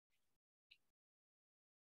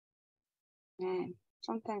And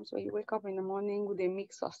sometimes when you wake up in the morning with a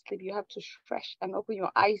mix of sleep, you have to stretch and open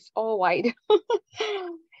your eyes all wide.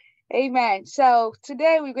 Amen. So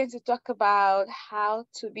today we're going to talk about how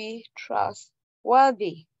to be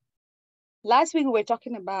trustworthy. Last week we were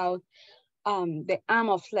talking about the arm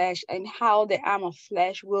of flesh and how the arm of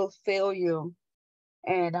flesh will fail you.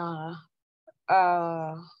 And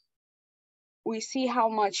uh, we see how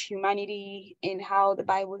much humanity and how the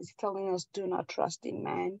Bible is telling us do not trust in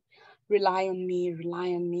man. Rely on me, rely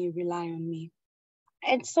on me, rely on me.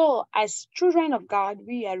 And so, as children of God,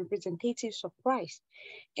 we are representatives of Christ.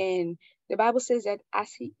 And the Bible says that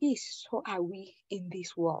as He is, so are we in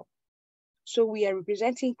this world. So, we are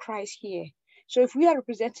representing Christ here. So, if we are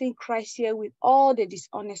representing Christ here with all the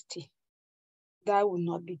dishonesty, that will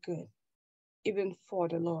not be good, even for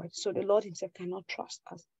the Lord. So, the Lord Himself cannot trust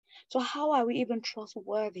us. So, how are we even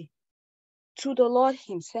trustworthy? To the Lord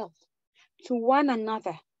Himself, to one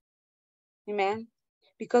another. Amen.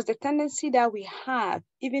 Because the tendency that we have,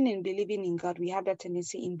 even in believing in God, we have that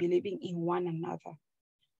tendency in believing in one another.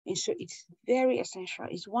 And so it's very essential.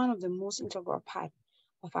 It's one of the most integral part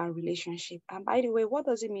of our relationship. And by the way, what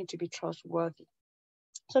does it mean to be trustworthy?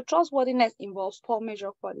 So trustworthiness involves four major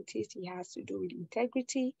qualities. It has to do with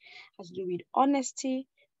integrity, has to do with honesty,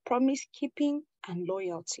 promise keeping, and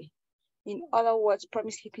loyalty. In other words,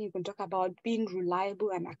 promise keeping, you can talk about being reliable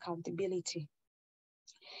and accountability.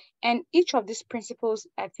 And each of these principles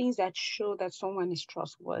are things that show that someone is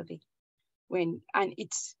trustworthy. And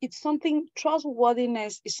it's something,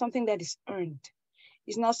 trustworthiness is something that is earned.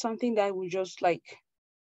 It's not something that will just like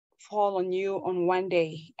fall on you on one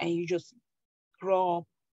day and you just grow up.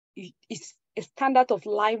 It's a standard of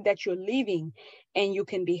life that you're living, and you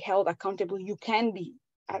can be held accountable. You can be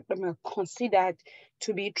considered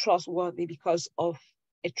to be trustworthy because of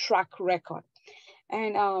a track record.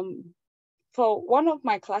 And for one of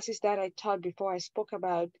my classes that I taught before, I spoke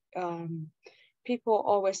about people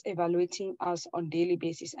always evaluating us on daily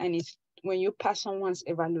basis. And it's when you pass someone's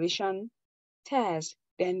evaluation test,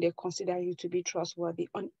 then they consider you to be trustworthy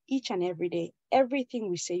on each and every day. Everything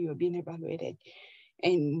we say, you're being evaluated.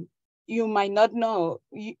 And you might not know,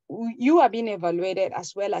 you are being evaluated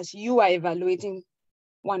as well as you are evaluating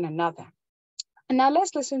one another. And now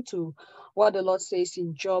let's listen to what the Lord says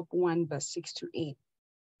in Job 1, verse 6 to 8.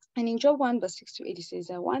 And in Job 1, verse 6 to 8, it says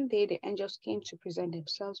that one day the angels came to present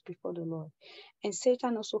themselves before the Lord, and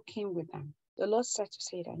Satan also came with them. The Lord said to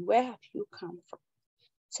Satan, "Where have you come from?"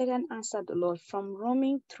 Satan answered the Lord, "From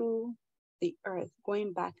roaming through the earth,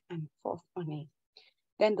 going back and forth on it."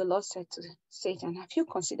 Then the Lord said to Satan, "Have you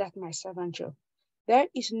considered my servant Job? There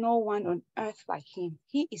is no one on earth like him.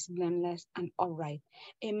 He is blameless and upright,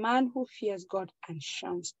 a man who fears God and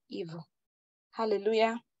shuns evil."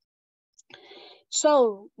 Hallelujah.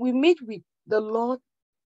 So we meet with the Lord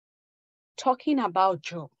talking about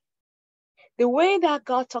Job. The way that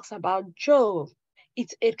God talks about Job,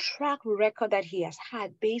 it's a track record that he has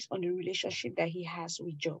had based on the relationship that he has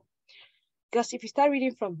with Job. Because if you start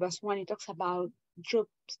reading from verse 1, it talks about Job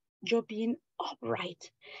being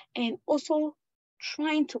upright and also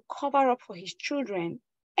trying to cover up for his children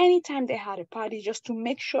anytime they had a party, just to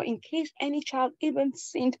make sure in case any child even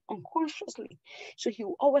sinned unconsciously. So he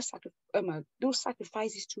will always do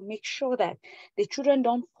sacrifices to make sure that the children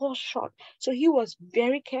don't fall short. So he was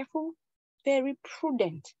very careful, very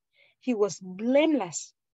prudent. He was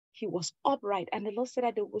blameless. He was upright. And the Lord said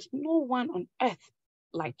that there was no one on earth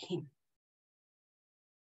like him.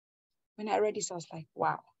 When I read this, I was like,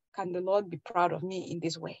 wow, can the Lord be proud of me in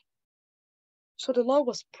this way? So the Lord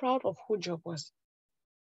was proud of who Job was.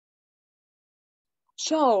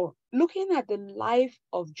 So looking at the life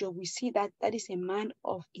of Job, we see that that is a man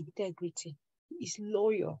of integrity. He is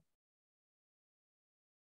loyal.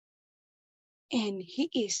 And he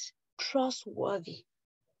is trustworthy.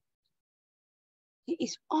 He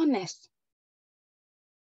is honest.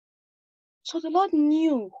 So the Lord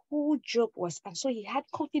knew who Job was. And so he had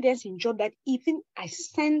confidence in Job that even I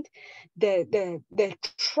send the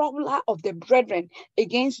troubler of the brethren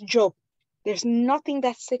against Job, there's nothing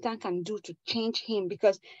that Satan can do to change him,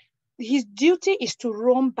 because his duty is to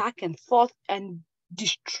roam back and forth and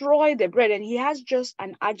destroy the brethren. He has just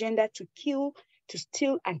an agenda to kill, to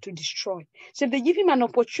steal, and to destroy. So if they give him an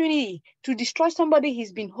opportunity to destroy somebody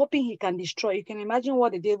he's been hoping he can destroy, you can imagine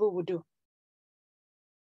what the devil would do.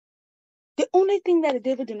 The only thing that the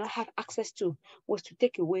devil did not have access to was to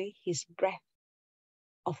take away his breath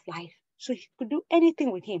of life. So he could do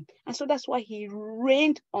anything with him. And so that's why he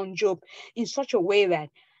rained on Job in such a way that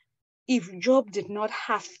if Job did not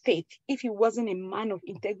have faith, if he wasn't a man of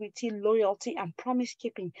integrity, loyalty, and promise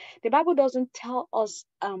keeping, the Bible doesn't tell us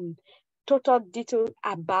total detail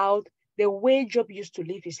about the way Job used to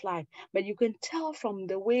live his life. But you can tell from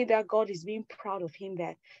the way that God is being proud of him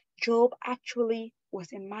that Job actually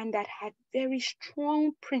was a man that had very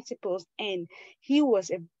strong principles, and he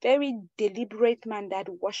was a very deliberate man that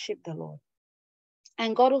worshiped the Lord.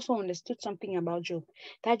 And God also understood something about Job,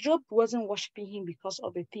 that Job wasn't worshiping him because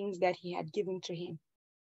of the things that he had given to him.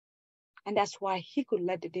 And that's why he could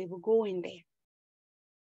let the devil go in there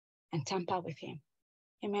and tamper with him.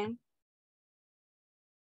 Amen.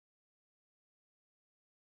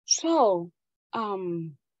 So,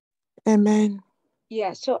 Amen.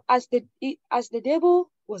 yeah, so as the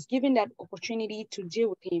devil was given that opportunity to deal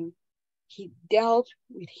with him, he dealt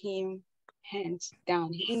with him hands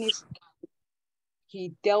down.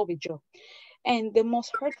 He dealt with Job. And the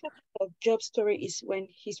most hurtful part of Job's story is when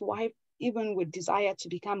his wife even would desire to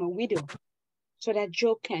become a widow so that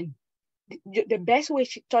Job can. The best way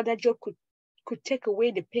she thought that Job could take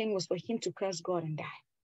away the pain was for him to curse God and die.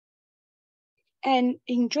 And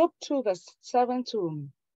in Job 2, verse 7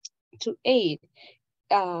 to 8,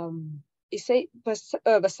 it says, verse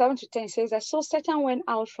 7 to 10, it says that so Satan went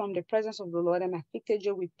out from the presence of the Lord and afflicted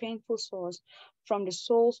Job with painful sores from the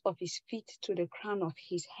soles of his feet to the crown of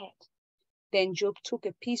his head. Then Job took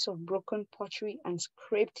a piece of broken pottery and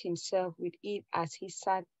scraped himself with it as he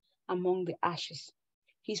sat among the ashes.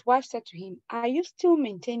 His wife said to him, "Are you still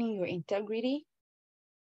maintaining your integrity?"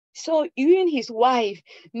 So even his wife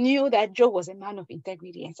knew that Job was a man of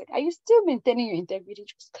integrity and said, "Are you still maintaining your integrity?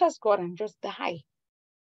 Just curse God and just die."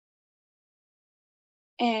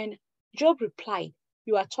 And Job replied,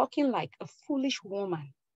 "You are talking like a foolish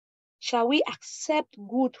woman. Shall we accept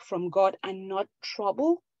good from God and not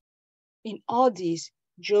trouble?" In all this,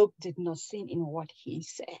 Job did not sin in what he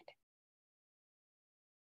said.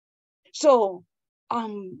 So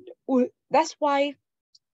that's why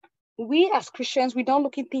we as Christians, we don't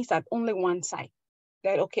look at things at only one side.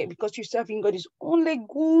 That, okay, because you serve in God is only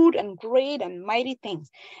good and great and mighty things.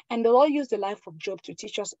 And the Lord used the life of Job to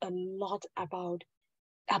teach us a lot about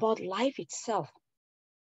life itself.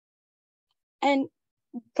 And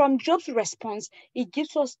from Job's response, it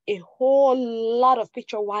gives us a whole lot of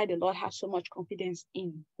picture why the Lord had so much confidence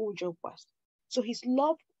in who Job was. So his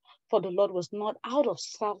love for the Lord was not out of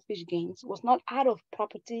selfish gains, was not out of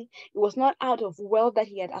property, it was not out of wealth that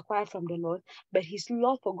he had acquired from the Lord, but his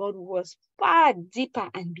love for God was far deeper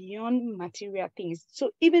and beyond material things.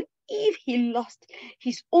 So even if he lost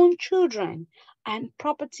his own children and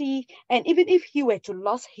property, and even if he were to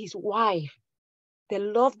lose his wife, the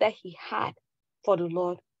love that he had for the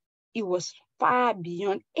Lord, it was far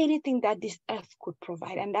beyond anything that this earth could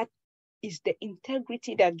provide. And that is the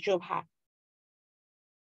integrity that Job had.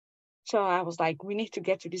 So I was like, we need to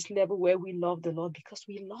get to this level where we love the Lord because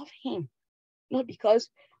we love him. Not because,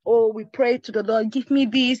 oh, we pray to the Lord, give me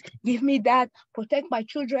this, give me that, protect my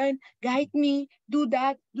children, guide me, do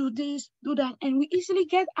that, do this, do that. And we easily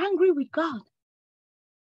get angry with God.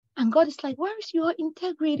 And God is like, where is your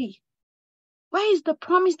integrity? Where is the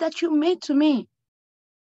promise that you made to me?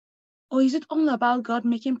 Or is it all about God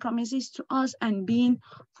making promises to us and being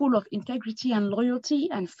full of integrity and loyalty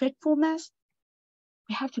and faithfulness?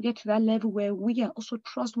 We have to get to that level where we are also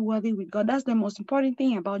trustworthy with God. That's the most important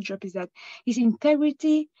thing about Job, is that his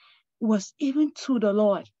integrity was even to the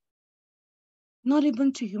Lord, not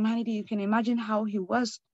even to humanity. You can imagine how he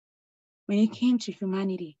was when he came to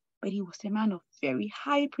humanity. But he was a man of very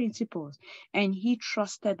high principles, and he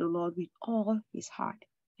trusted the Lord with all his heart.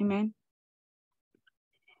 Amen.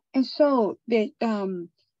 And so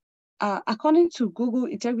according to Google,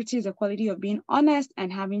 integrity is the quality of being honest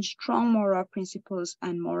and having strong moral principles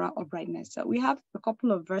and moral uprightness. So we have a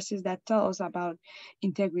couple of verses that tell us about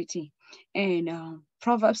integrity. And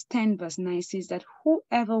Proverbs 10 verse 9 says that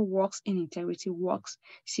whoever walks in integrity walks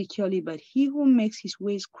securely, but he who makes his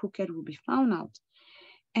ways crooked will be found out.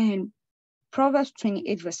 And Proverbs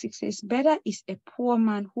 28 verse 6 says, better is a poor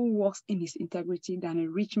man who walks in his integrity than a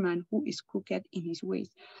rich man who is crooked in his ways.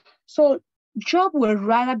 So Job would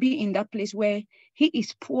rather be in that place where he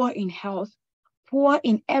is poor in health, poor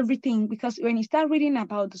in everything, because when you start reading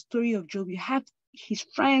about the story of Job, you have his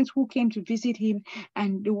friends who came to visit him,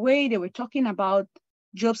 and the way they were talking about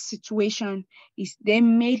Job's situation is they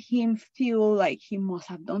made him feel like he must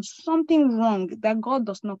have done something wrong, that God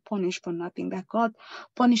does not punish for nothing, that God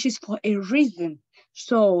punishes for a reason.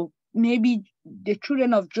 So maybe the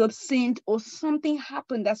children of Job sinned or something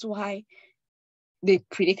happened. That's why the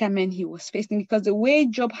predicament he was facing, because the way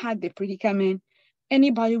Job had the predicament,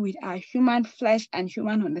 anybody with our human flesh and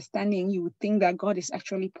human understanding, you would think that God is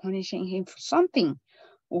actually punishing him for something,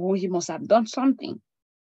 or he must have done something.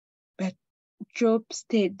 But Job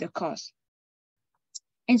stayed the course.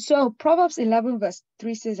 And so Proverbs 11 verse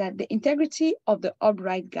 3 says that the integrity of the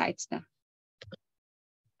upright guides them.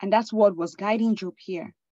 And that's what was guiding Job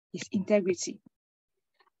here, his integrity.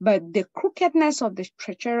 But the crookedness of the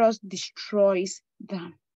treacherous destroys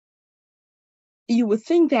them. You would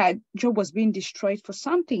think that Job was being destroyed for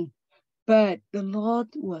something, but the Lord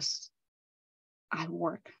was at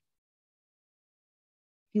work.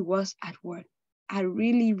 He was at work. I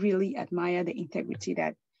really, really admire the integrity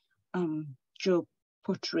that Job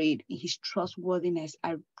portrayed, his trustworthiness.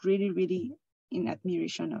 I really, really in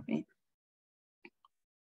admiration of it.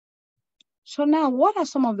 So now, what are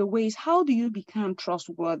some of the ways? How do you become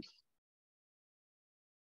trustworthy?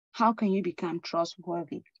 How can you become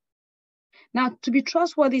trustworthy? Now, to be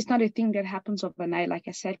trustworthy is not a thing that happens overnight. Like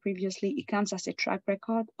I said previously, it comes as a track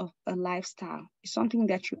record of a lifestyle. It's something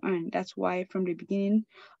that you earn. That's why from the beginning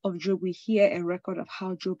of Job, we hear a record of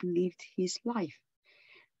how Job lived his life.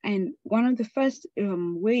 And one of the first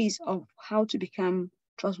ways of how to become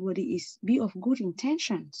trustworthy is be of good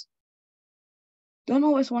intentions. Don't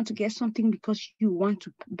always want to get something because you want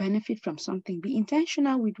to benefit from something. Be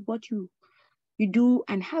intentional with what you do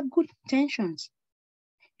and have good intentions.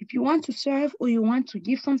 If you want to serve or you want to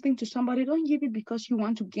give something to somebody, don't give it because you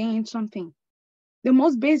want to gain something. The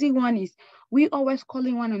most basic one is we always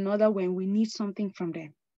calling one another when we need something from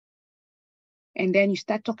them. And then you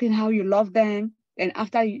start talking how you love them. And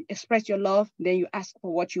after you express your love, then you ask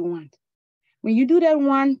for what you want. When you do that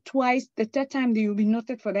one, twice, the third time, they will be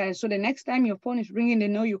noted for that. So the next time your phone is ringing, they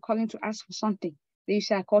know you're calling to ask for something. They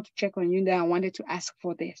say, I called to check on you, then I wanted to ask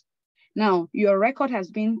for this. Now, your record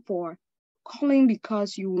has been for calling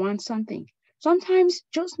because you want something. Sometimes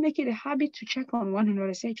just make it a habit to check on one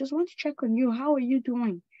another. Say, just want to check on you. How are you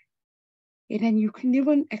doing? And then you can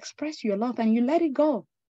even express your love and you let it go.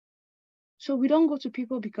 So we don't go to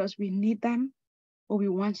people because we need them or we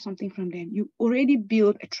want something from them. You already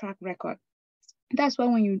build a track record. That's why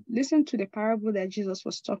when you listen to the parable that Jesus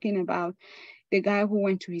was talking about, the guy who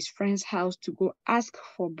went to his friend's house to go ask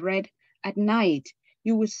for bread at night,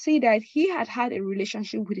 you would see that he had a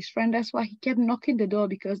relationship with his friend. That's why he kept knocking the door,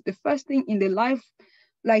 because the first thing in the life,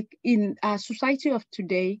 like in our society of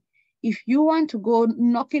today, if you want to go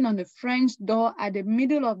knocking on a friend's door at the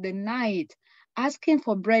middle of the night, asking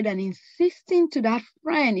for bread and insisting to that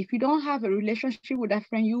friend, if you don't have a relationship with that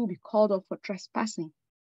friend, you will be called up for trespassing.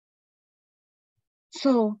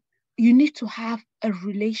 So you need to have a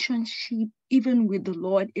relationship even with the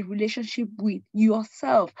Lord, a relationship with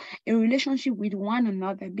yourself, a relationship with one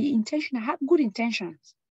another. Be intentional, have good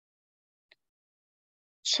intentions.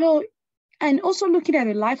 So, and also looking at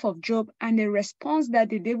the life of Job and the response that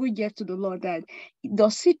the devil gave to the Lord, that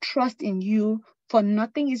does he trust in you for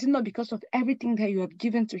nothing? Is it not because of everything that you have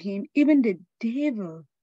given to him? Even the devil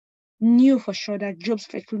knew for sure that Job's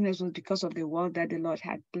faithfulness was because of the wealth that the Lord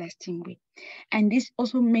had blessed him with. And this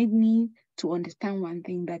also made me to understand one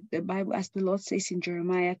thing, that the Bible, as the Lord says in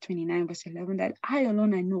Jeremiah 29 verse 11, that I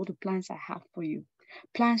alone, I know the plans I have for you,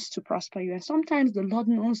 plans to prosper you. And sometimes the Lord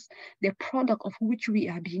knows the product of which we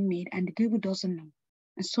are being made, and the devil doesn't know.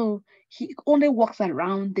 And so he only walks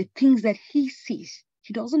around the things that he sees.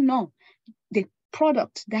 He doesn't know the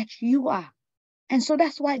product that you are. And so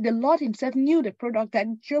that's why the Lord himself knew the product that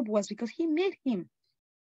Job was, because he made him.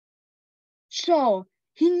 So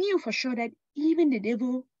he knew for sure that even the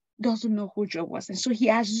devil doesn't know who Job was. And so he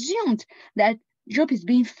assumed that Job is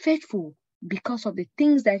being faithful because of the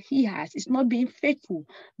things that he has. It's not being faithful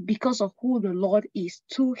because of who the Lord is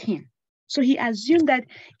to him. So he assumed that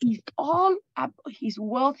if all his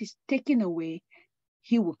wealth is taken away,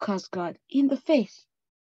 he will curse God in the face.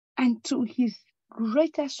 And to his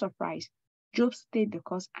greatest surprise, Job stayed the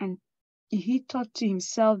course, and he thought to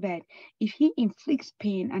himself that if he inflicts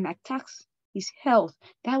pain and attacks his health,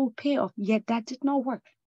 that will pay off. Yet that did not work.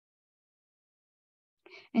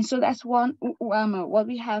 And so that's what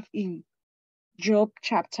we have in Job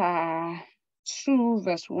chapter 2,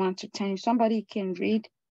 verse 1 to 10. If somebody can read.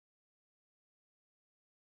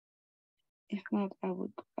 If not, I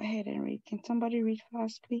would go ahead and read. Can somebody read for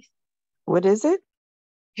us, please? What is it?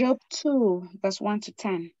 Job 2, verse 1 to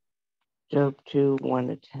 10. Job 2, 1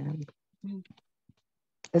 to 10. Mm-hmm.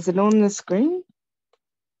 Is it on the screen?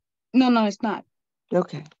 No, it's not.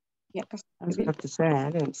 Okay. Yeah, I was about to say, I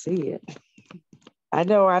didn't see it. I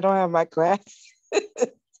know I don't have my glasses.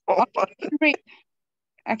 Read.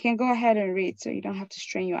 I can go ahead and read so you don't have to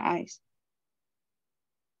strain your eyes.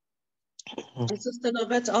 Sister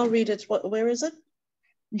Lovette, I'll read it. Where is it?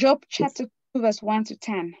 Job chapter 2, verse 1 to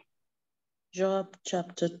 10. Job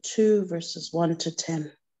chapter 2, verses 1 to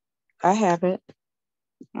 10. I have it.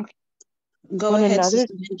 Okay. Go ahead,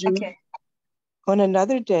 Sister Jimmy. Okay. On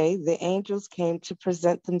another day, the angels came to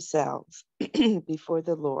present themselves before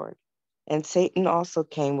the Lord, and Satan also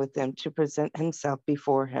came with them to present himself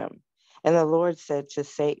before him. And the Lord said to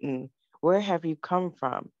Satan, "Where have you come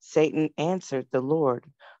from?" Satan answered the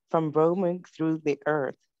Lord, "From roaming through the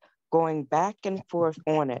earth, going back and forth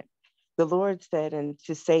on it." The Lord said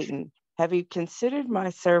unto Satan, "Have you considered my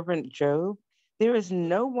servant Job? There is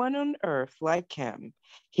no one on earth like him.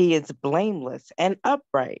 He is blameless and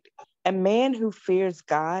upright, a man who fears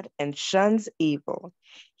God and shuns evil.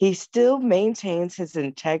 He still maintains his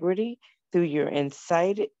integrity through your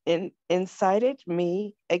incited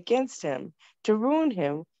me against him to ruin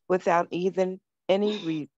him without even any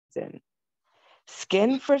reason."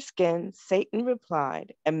 "Skin for skin," Satan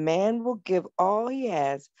replied. "A man will give all he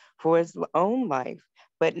has for his own life.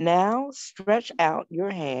 But now stretch out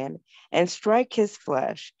your hand and strike his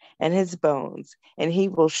flesh and his bones, and he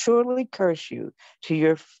will surely curse you to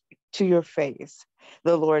your face."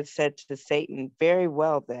 The Lord said to Satan, "Very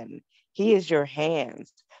well then, he is your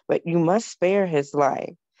hands, but you must spare his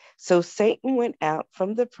life." So Satan went out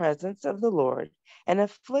from the presence of the Lord and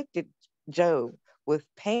afflicted Job with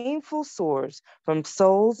painful sores from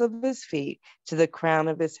soles of his feet to the crown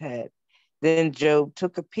of his head. Then Job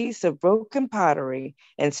took a piece of broken pottery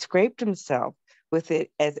and scraped himself with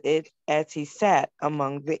it as he sat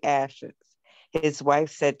among the ashes. His wife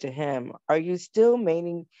said to him, "Are you still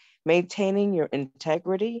maintaining your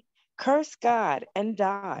integrity? Curse God and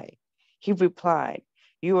die." He replied,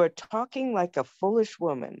 "You are talking like a foolish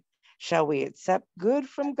woman. Shall we accept good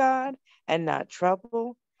from God and not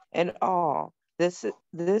trouble?" And all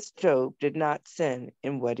this Job did not sin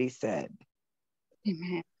in what he said.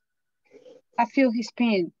 Amen. I feel his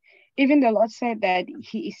pain. Even the Lord said that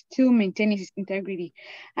he is still maintaining his integrity.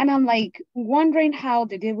 And I'm like wondering how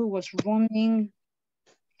the devil was roaming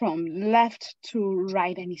from left to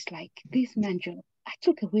right. And it's like, this man, Job, I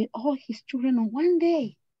took away all his children on one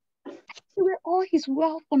day. I took away all his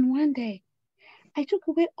wealth on one day. I took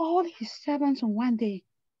away all his servants on one day.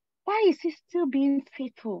 Why is he still being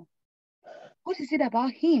faithful? What is it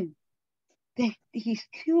about him that he's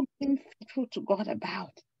still being faithful to God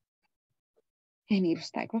about? And he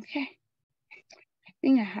was like, okay, I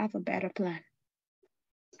think I have a better plan.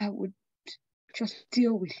 I would just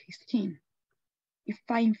deal with his sin. If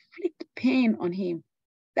I inflict pain on him,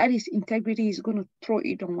 that his integrity is going to throw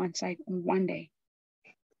it on one side on one day.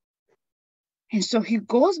 And so he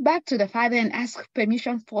goes back to the father and asks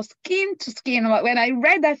permission for skin to skin. When I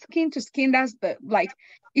read that skin to skin, that's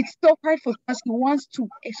it's so hurtful because he wants to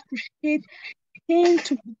excruciate pain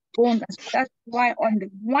to his bone. That's why on the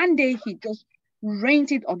one day he just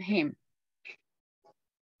rained it on him.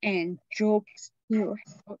 And Job still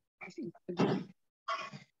held his integrity,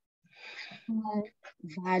 no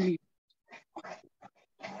value.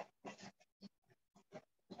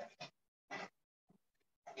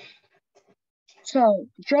 So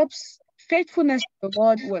Job's faithfulness to the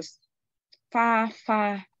Lord was far,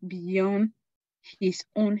 far beyond his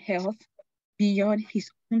own health, beyond his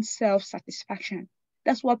own self-satisfaction.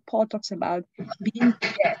 That's what Paul talks about, being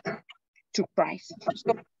dead to Christ.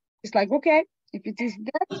 So it's like, okay, if it is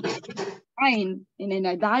death, fine, and then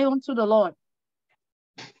I die unto the Lord.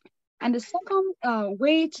 And the second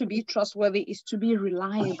way to be trustworthy is to be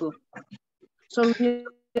reliable. So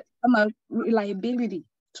reliability.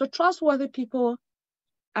 So trustworthy people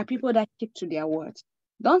are people that keep to their words.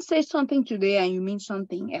 Don't say something today and you mean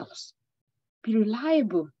something else. Be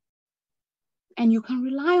reliable. And you can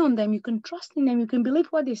rely on them. You can trust in them. You can believe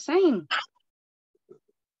what they're saying.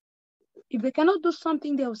 If they cannot do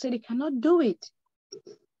something, they will say they cannot do it.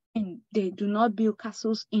 And they do not build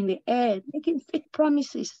castles in the air, making fake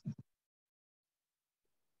promises.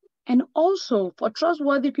 And also, for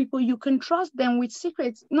trustworthy people, you can trust them with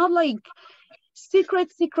secrets, not like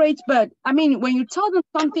secrets, but I mean, when you tell them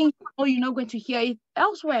something, you're not going to hear it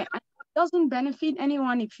elsewhere. And it doesn't benefit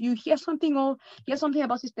anyone if you hear something or hear something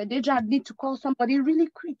about Sister Deja. I need to call somebody really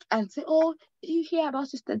quick and say, "Oh, did you hear about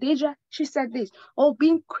Sister Deja? She said this." Or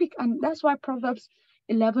being quick. And that's why Proverbs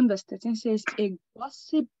 11 verse 13 says, "A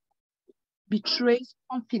gossip betrays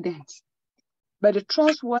confidence, but a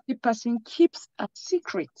trustworthy person keeps a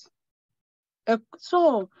secret."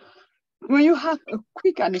 So when you have a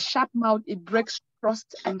quick and a sharp mouth, it breaks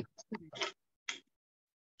trust and confidence.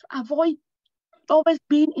 Avoid always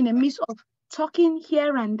being in the midst of talking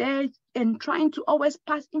here and there and trying to always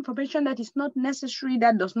pass information that is not necessary,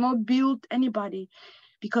 that does not build anybody.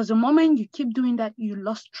 Because the moment you keep doing that, you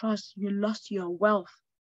lost trust, you lost your wealth,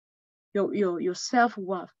 your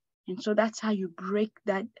self-worth. And so that's how you break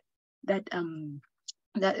that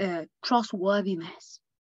trustworthiness.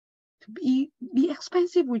 Be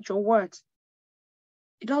expensive with your words.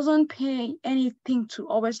 It doesn't pay anything to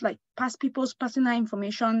always like pass people's personal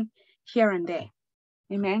information here and there.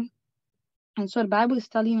 Amen. And so the Bible is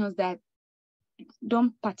telling us that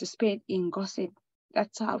don't participate in gossip.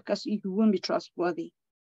 That's how, because you won't be trustworthy.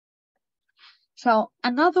 So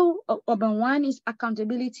another one is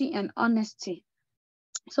accountability and honesty.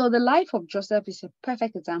 So the life of Joseph is a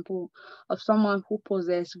perfect example of someone who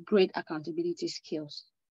possessed great accountability skills.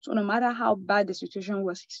 So no matter how bad the situation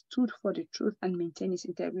was, he stood for the truth and maintained his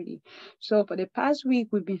integrity. So for the past week,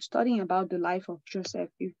 we've been studying about the life of Joseph.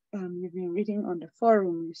 If you've been reading on the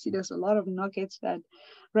forum, you see there's a lot of nuggets that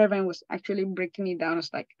Reverend was actually breaking it down.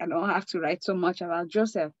 It's like, I don't have to write so much about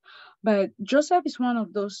Joseph. But Joseph is one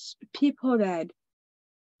of those people that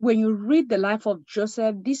when you read the life of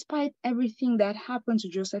Joseph, despite everything that happened to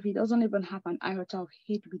Joseph, he doesn't even have an iota of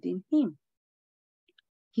hate within him.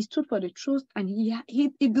 He stood for the truth, and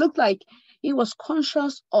it looked like he was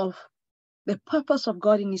conscious of the purpose of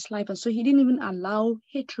God in his life. And so he didn't even allow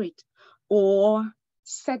hatred or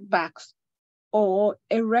setbacks or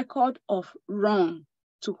a record of wrong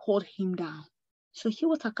to hold him down. So he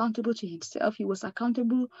was accountable to himself, he was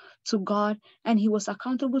accountable to God, and he was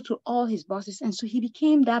accountable to all his bosses. And so he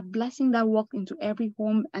became that blessing that walked into every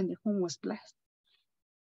home, and the home was blessed.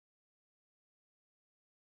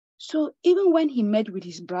 So even when he met with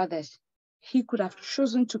his brothers, he could have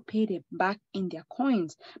chosen to pay them back in their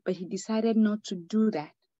coins, but he decided not to do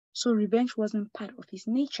that. So revenge wasn't part of his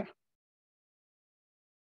nature.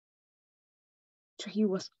 So he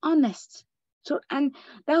was honest. So, and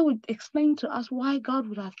that would explain to us why God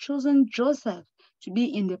would have chosen Joseph to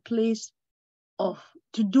be in the place of,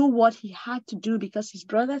 to do what he had to do, because his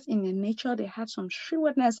brothers in their nature, they had some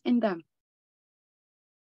shrewdness in them.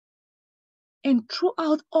 And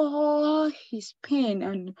throughout all his pain,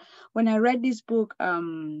 and when I read this book,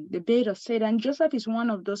 The Bait of Satan, Joseph is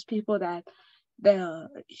one of those people that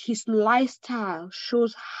his lifestyle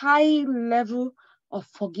shows high level of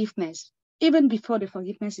forgiveness, even before the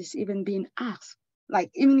forgiveness is even being asked.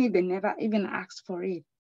 Like, even if they never even asked for it,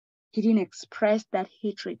 he didn't express that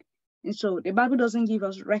hatred. And so the Bible doesn't give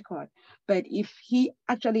us record, but if he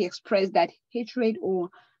actually expressed that hatred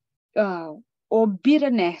or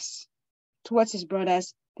bitterness towards his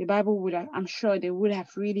brothers, the Bible would have, I'm sure they would have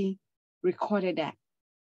really recorded that.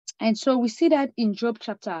 And so we see that in Job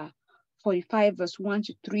chapter 45, verse 1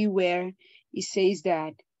 to 3, where it says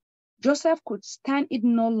that Joseph could stand it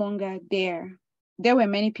no longer there. There were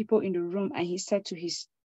many people in the room, and he said to his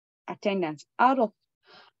attendants, out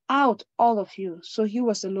all of you. So he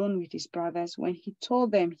was alone with his brothers. When he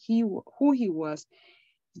told them who he was,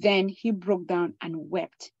 then he broke down and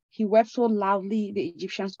wept. He wept so loudly the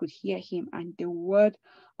Egyptians could hear him, and the word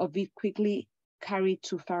of it quickly carried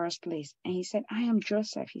to Pharaoh's place. And he said, I am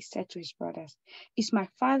Joseph, he said to his brothers. Is my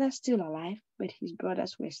father still alive? But his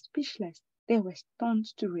brothers were speechless. They were stunned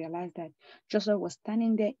to realize that Joseph was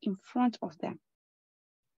standing there in front of them.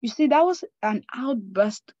 You see, that was an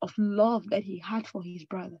outburst of love that he had for his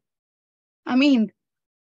brother. I mean,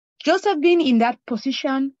 Joseph being in that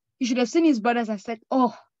position, he should have seen his brothers and said,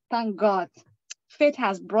 oh, thank God. Fate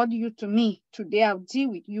has brought you to me. Today I'll deal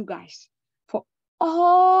with you guys for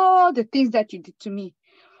all the things that you did to me,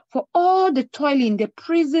 for all the toiling, the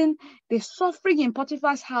prison, the suffering in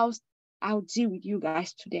Potiphar's house. I'll deal with you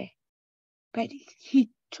guys today. But he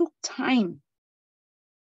took time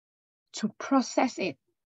to process it.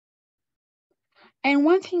 And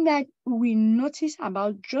one thing that we notice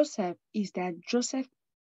about Joseph is that Joseph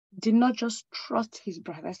did not just trust his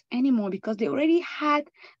brothers anymore, because they already had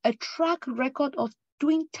a track record of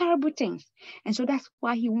doing terrible things. And so that's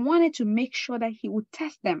why he wanted to make sure that he would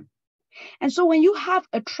test them. And so when you have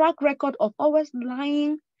a track record of always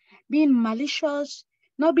lying, being malicious,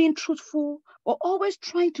 not being truthful, or always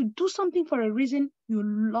trying to do something for a reason, you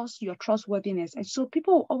lost your trustworthiness. And so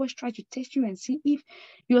people will always try to test you and see if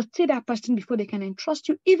you're still that person before they can entrust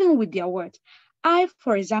you, even with their words.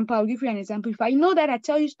 For example, I'll give you an example. If I know that I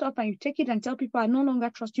tell you stuff and you take it and tell people I no longer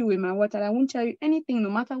trust you with my words, and I won't tell you anything, no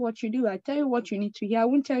matter what you do, I tell you what you need to hear. I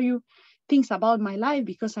won't tell you things about my life,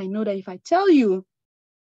 because I know that if I tell you,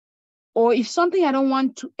 or if something I don't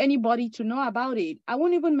want anybody to know about it, I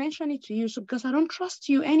won't even mention it to you, so because I don't trust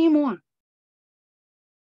you anymore.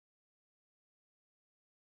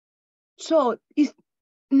 So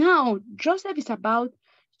now Joseph is about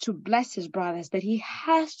to bless his brothers, but he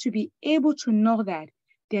has to be able to know that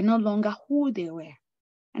they're no longer who they were.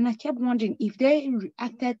 And I kept wondering, if they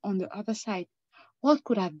reacted on the other side, what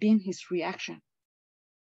could have been his reaction?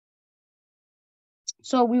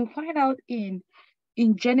 So we'll find out in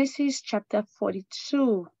Genesis chapter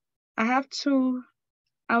 42.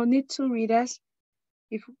 I'll need two readers.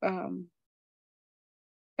 If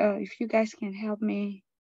if you guys can help me.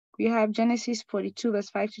 We have Genesis 42, verse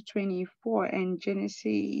 5 to 24, and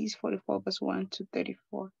Genesis 44, verse 1 to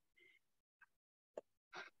 34.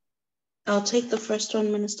 I'll take the first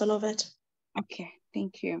one, Minister Lovette. Okay,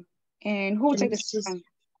 thank you. And who will take the Genesis second?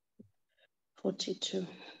 42.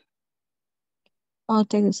 I'll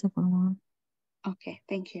take the second one. Okay,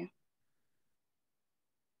 thank you.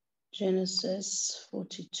 Genesis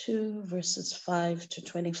 42, verses 5 to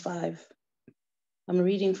 25. I'm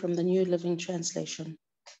reading from the New Living Translation.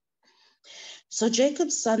 So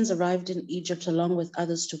Jacob's sons arrived in Egypt along with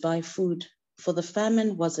others to buy food, for the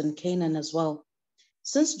famine was in Canaan as well.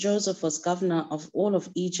 Since Joseph was governor of all of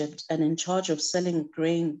Egypt and in charge of selling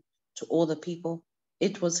grain to all the people,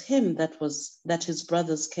 it was him that his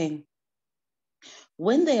brothers came.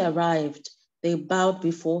 When they arrived, they bowed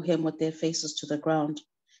before him with their faces to the ground.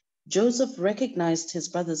 Joseph recognized his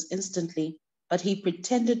brothers instantly, but he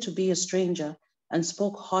pretended to be a stranger and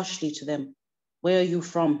spoke harshly to them. Where are you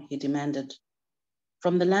from? He demanded.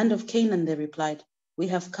 From the land of Canaan, they replied. We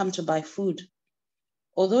have come to buy food.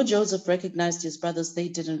 Although Joseph recognized his brothers, they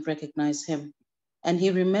didn't recognize him. And he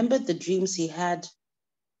remembered the dreams he had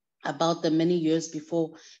about them many years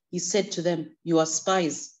before. He said to them, you are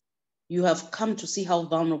spies. You have come to see how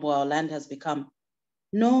vulnerable our land has become.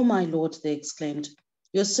 No, my lord, they exclaimed.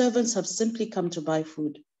 Your servants have simply come to buy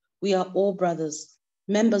food. We are all brothers,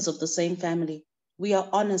 members of the same family. We are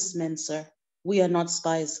honest men, sir. We are not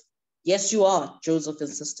spies. Yes, you are, Joseph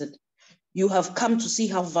insisted. You have come to see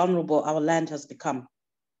how vulnerable our land has become.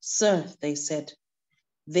 Sir, they said,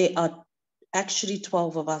 there are actually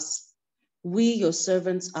 12 of us. We, your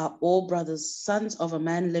servants, are all brothers, sons of a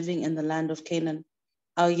man living in the land of Canaan.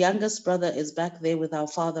 Our youngest brother is back there with our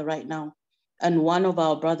father right now, and one of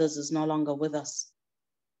our brothers is no longer with us.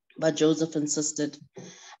 But Joseph insisted,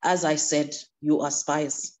 as I said, you are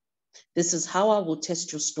spies. This is how I will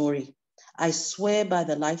test your story. I swear by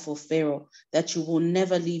the life of Pharaoh that you will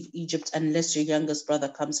never leave Egypt unless your youngest brother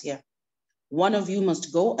comes here. One of you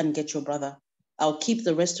must go and get your brother. I'll keep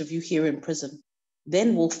the rest of you here in prison.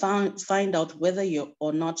 Then we'll find out whether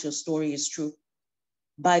or not your story is true.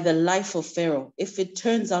 By the life of Pharaoh, if it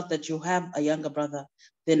turns out that you have a younger brother,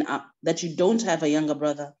 then that you don't have a younger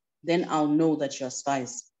brother, then I'll know that you're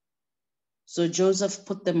spies. So Joseph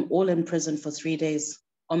put them all in prison for 3 days.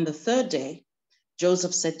 On the third day,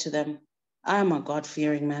 Joseph said to them, I am a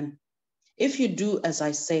God-fearing man. If you do as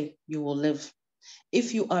I say, you will live.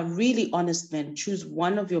 If you are really honest men, choose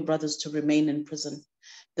one of your brothers to remain in prison.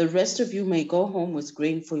 The rest of you may go home with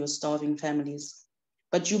grain for your starving families.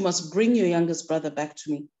 But you must bring your youngest brother back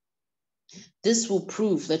to me. This will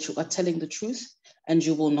prove that you are telling the truth and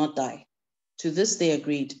you will not die. To this they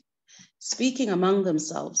agreed. Speaking among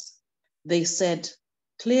themselves, they said,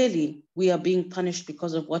 clearly we are being punished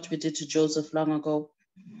because of what we did to Joseph long ago.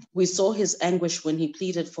 We saw his anguish when he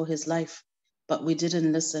pleaded for his life, but we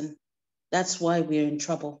didn't listen. That's why we're in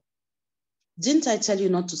trouble. Didn't I tell you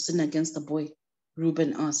not to sin against the boy?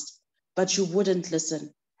 Reuben asked, but you wouldn't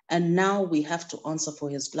listen, and now we have to answer for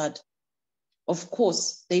his blood. Of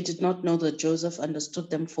course, they did not know that Joseph understood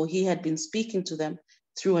them, for he had been speaking to them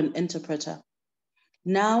through an interpreter.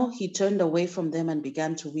 Now he turned away from them and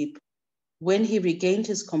began to weep. When he regained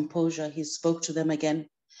his composure, he spoke to them again.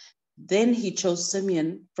 Then he chose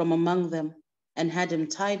Simeon from among them and had him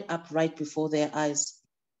tied up right before their eyes.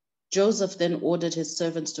 Joseph then ordered his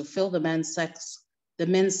servants to fill the men's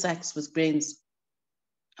sacks with grains.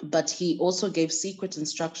 But he also gave secret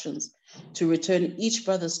instructions to return each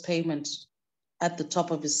brother's payment at the top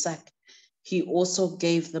of his sack. He also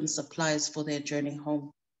gave them supplies for their journey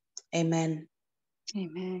home. Amen.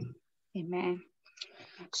 Amen. Amen.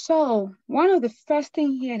 So one of the first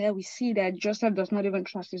thing here that we see that Joseph does not even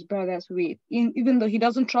trust his brothers with, even though he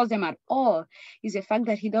doesn't trust them at all, is the fact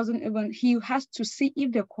that he has to see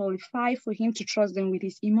if they qualify for him to trust them with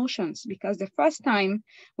his emotions. Because the first time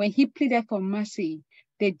when he pleaded for mercy,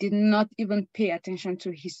 they did not even pay attention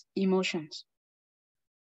to his emotions.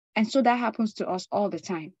 And so that happens to us all the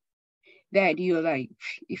time. That you're like,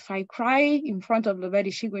 if I cry in front of Lovette,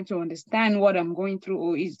 is she going to understand what I'm going through?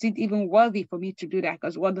 Or is it even worthy for me to do that?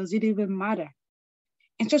 Because what does it even matter?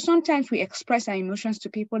 And so sometimes we express our emotions to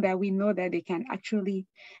people that we know that they can actually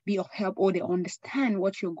be of help or they understand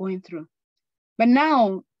what you're going through. But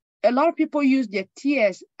now, a lot of people use their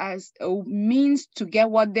tears as a means to get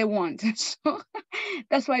what they want. So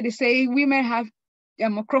that's why they say women have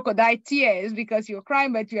crocodile tears, because you're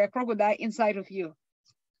crying, but you're a crocodile inside of you.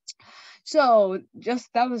 So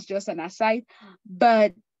that was just an aside.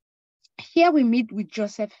 But here we meet with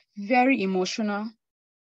Joseph, very emotional.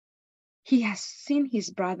 He has seen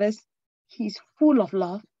his brothers. He's full of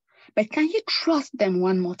love. But can he trust them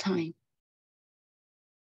one more time?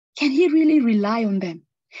 Can he really rely on them?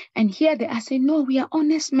 And here they are saying, no, we are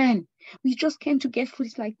honest men. We just came to get food.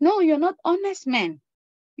 It's like, no, you're not honest men.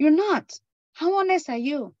 You're not. How honest are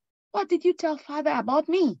you? What did you tell Father about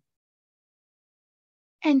me?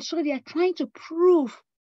 And so they are trying to prove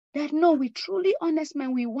that, no, we truly honest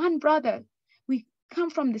men. We one brother. We come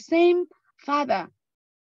from the same Father.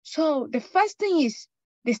 So the first thing is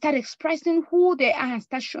they start expressing who they are and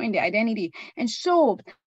start showing their identity. And so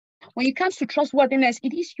when it comes to trustworthiness,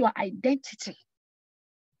 it is your identity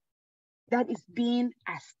that is being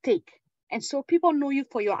at stake. And so people know you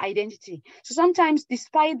for your identity. So sometimes,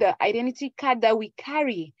 despite the identity card that we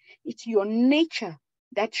carry, it's your nature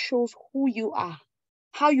that shows who you are,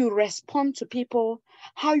 how you respond to people,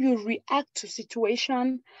 how you react to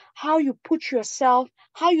situation, how you put yourself,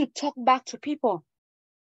 how you talk back to people.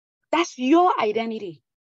 That's your identity.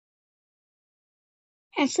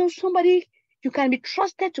 And so somebody, you can be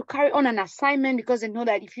trusted to carry on an assignment because they know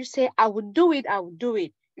that if you say, I will do it, I will do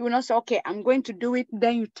it. You will not say, okay, I'm going to do it.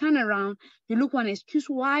 Then you turn around, you look for an excuse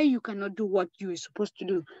why you cannot do what you are supposed to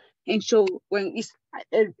do. And so when it's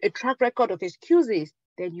a track record of excuses,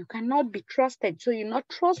 then you cannot be trusted. So you're not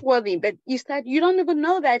trustworthy. But instead, you don't even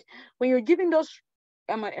know that when you're giving those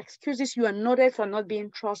excuses, you are noted for not being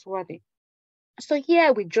trustworthy. So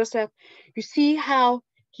here with Joseph, you see how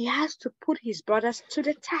he has to put his brothers to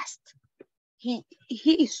the test. He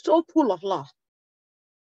is so full of love.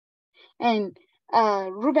 And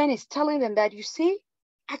Reuben is telling them that, you see,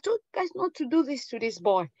 I told you guys not to do this to this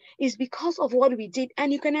boy. It's because of what we did.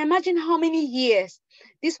 And you can imagine how many years,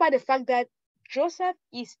 despite the fact that Joseph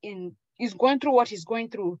is going through what he's going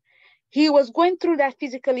through. He was going through that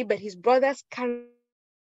physically, but his brothers carried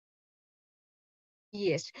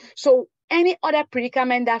years. So any other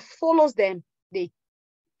predicament that follows them, they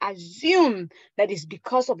assume that it's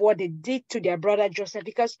because of what they did to their brother Joseph.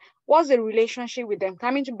 Because what's the relationship with them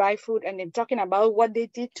coming to buy food and then talking about what they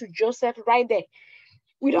did to Joseph right there?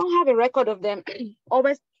 We don't have a record of them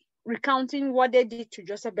always recounting what they did to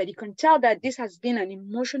Joseph, but you can tell that this has been an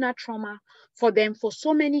emotional trauma for them for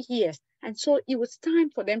so many years. And so it was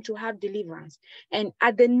time for them to have deliverance. And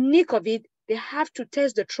at the nick of it, they have to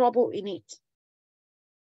test the trouble in it.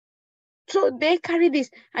 So they carry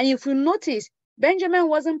this. And if you notice, Benjamin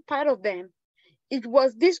wasn't part of them. It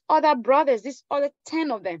was these other brothers, these other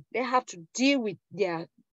 10 of them. They have to deal with their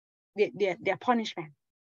punishment.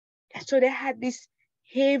 And so they had this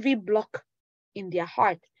heavy block in their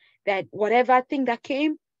heart that whatever thing that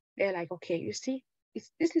came, they're like, okay, you see,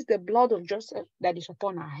 this is the blood of Joseph that is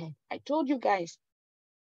upon our head. I told you guys.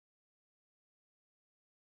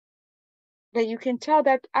 But you can tell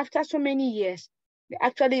that after so many years, they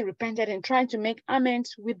actually repented and trying to make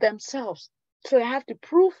amends with themselves. So they have to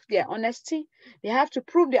prove their honesty. They have to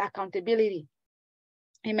prove their accountability.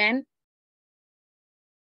 Amen.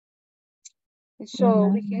 And so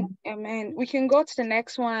we can go to the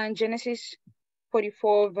next one, Genesis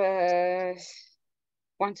 44, verse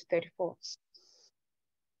 1 to 34.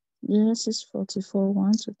 Genesis 44,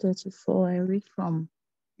 1 to 34. I read from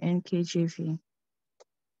NKJV.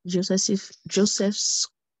 Joseph's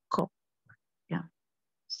cup. Yeah.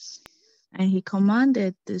 And he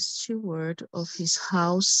commanded the steward of his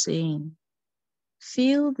house, saying,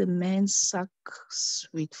 fill the men's sacks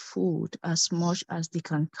with food as much as they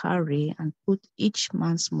can carry, and put each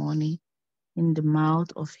man's money in the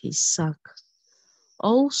mouth of his sack.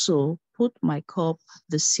 Also put my cup,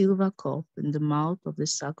 the silver cup, in the mouth of the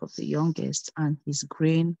sack of the youngest, and his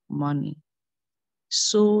grain money.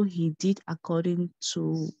 So he did according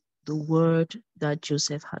to the word that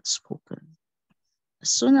Joseph had spoken. As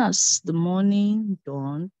soon as the morning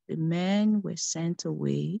dawned, the men were sent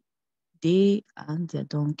away, they and their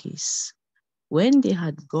donkeys. When they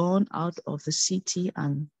had gone out of the city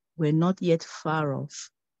and were not yet far off,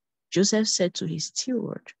 Joseph said to his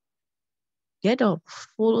steward, get up,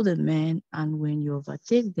 follow the men, and when you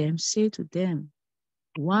overtake them, say to them,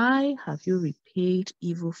 why have you repaid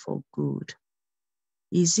evil for good?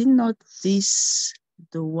 Is it not this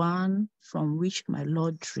the one from which my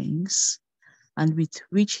Lord drinks, and with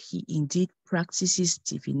which he indeed practices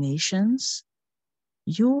divinations?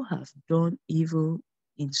 You have done evil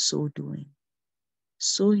in so doing.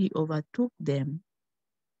 So he overtook them,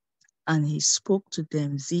 and he spoke to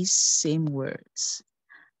them these same words.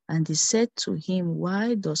 And they said to him,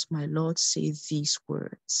 why does my Lord say these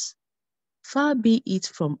words? Far be it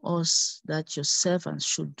from us that your servants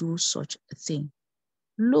should do such a thing.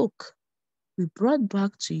 Look, we brought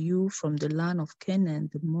back to you from the land of Canaan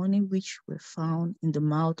the money which were found in the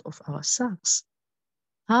mouth of our sacks.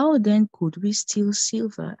 How then could we steal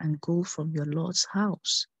silver and gold from your Lord's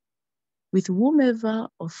house? With whomever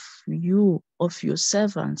of your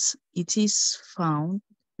servants it is found,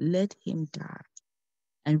 let him die,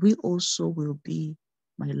 and we also will be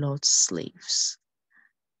my Lord's slaves.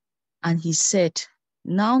 And he said,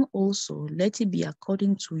 now also let it be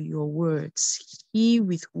according to your words. He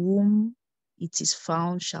with whom it is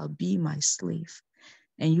found shall be my slave,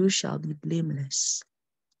 and you shall be blameless.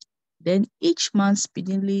 Then each man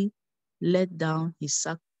speedily let down his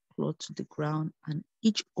sackcloth to the ground, and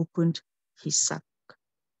each opened his sack.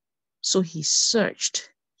 So he searched.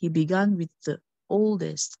 He began with the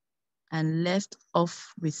oldest and left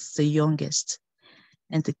off with the youngest.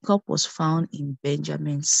 And the cup was found in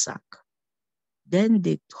Benjamin's sack. Then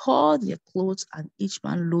they tore their clothes, and each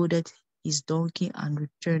man loaded his donkey and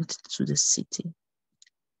returned to the city.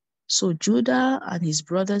 So Judah and his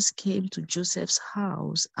brothers came to Joseph's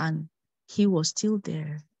house, and he was still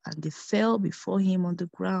there, and they fell before him on the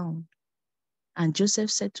ground. And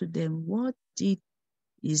Joseph said to them, What deed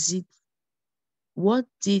is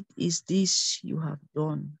this you have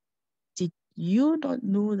done? Did you not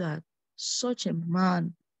know that such a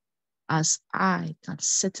man as I can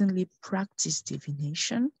certainly practice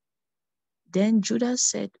divination? Then Judah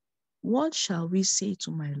said, What shall we say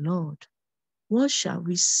to my Lord? What shall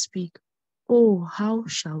we speak? Oh, how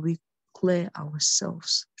shall we clear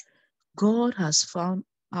ourselves? God has found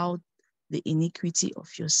out the iniquity of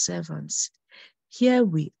your servants. Here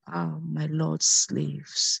we are, my Lord's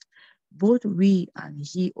slaves, both we and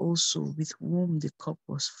he also with whom the cup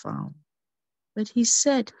was found. But he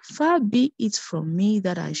said, Far be it from me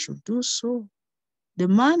that I should do so. The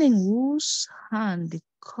man in whose hand the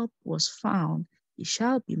cup was found, he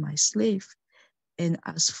shall be my slave. And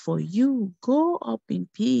as for you, go up in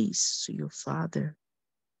peace to your father.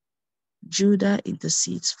 Judah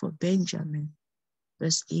intercedes for Benjamin.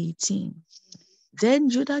 Verse 18. Then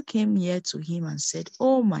Judah came near to him and said,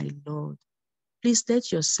 Oh, my Lord, please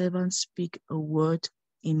let your servant speak a word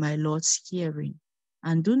in my Lord's hearing,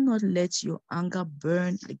 and do not let your anger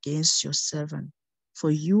burn against your servant,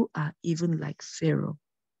 for you are even like Pharaoh.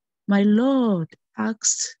 My Lord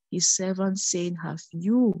asked his servant, saying, Have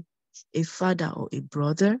you a father or a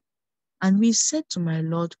brother? And we said to my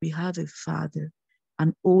Lord, We have a father,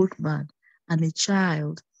 an old man, and a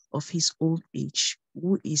child of his old age,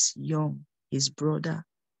 who is young. His brother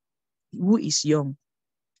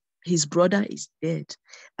is dead,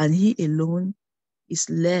 and he alone is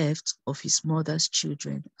left of his mother's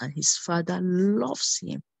children, and his father loves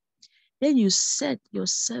him. Then you said, Your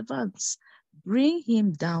servants, bring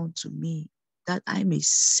him down to me, that I may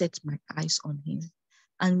set my eyes on him.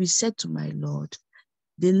 And we said to my Lord,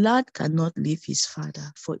 The lad cannot leave his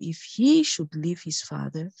father, for if he should leave his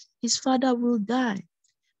father will die.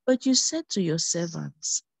 But you said to your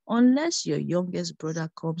servants, Unless your youngest brother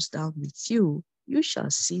comes down with you, you shall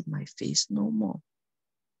see my face no more.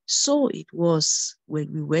 So it was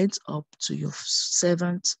when we went up to your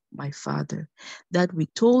servant, my father, that we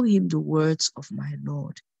told him the words of my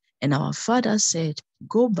Lord. And our father said,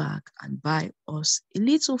 Go back and buy us a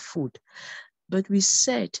little food. But we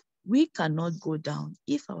said, We cannot go down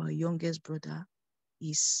if our youngest brother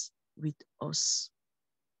is with us.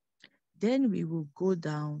 Then we will go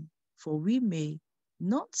down, for we may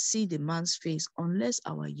not see the man's face unless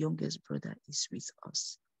our youngest brother is with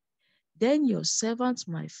us. Then your servant,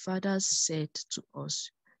 my father, said to us,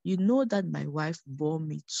 You know that my wife bore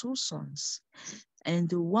me 2 sons, and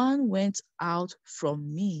the one went out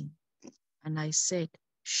from me. And I said,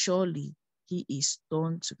 Surely he is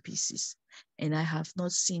torn to pieces, and I have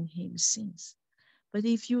not seen him since. But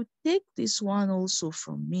if you take this one also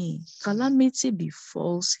from me, calamity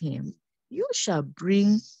befalls him. You shall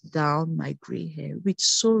bring down my gray hair with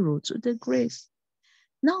sorrow to the grave.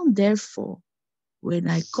 Now, therefore, when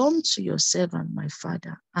I come to your servant, my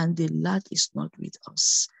father, and the lad is not with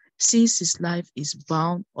us, since his life is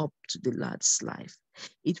bound up to the lad's life,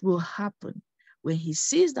 it will happen when he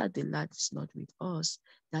sees that the lad is not with us,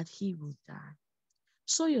 that he will die.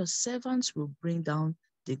 So your servants will bring down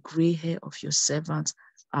the gray hair of your servant,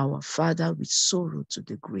 our father, with sorrow to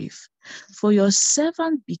the grave. For your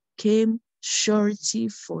servant became surety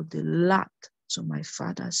for the lad to my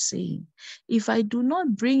father, saying, If I do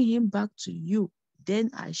not bring him back to you,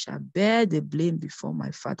 then I shall bear the blame before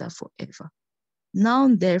my father forever. Now,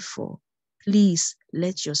 therefore, please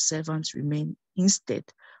let your servant remain instead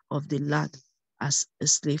of the lad as a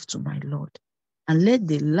slave to my Lord, and let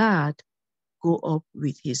the lad go up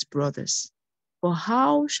with his brothers. For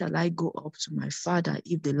how shall I go up to my father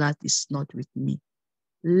if the lad is not with me?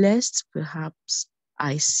 Lest perhaps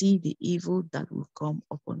I see the evil that will come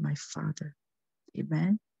upon my father.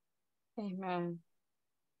 Amen. Amen.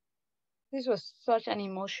 This was such an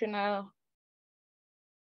emotional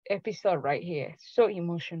episode right here. So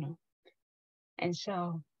emotional. And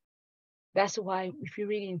so that's why if you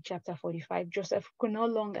read in chapter 45, Joseph could no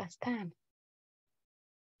longer stand.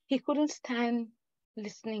 He couldn't stand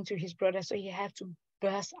listening to his brother, so he had to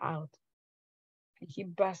burst out. And he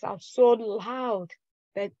burst out so loud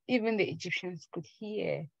that even the Egyptians could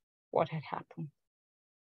hear what had happened.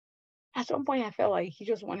 At some point, I felt like he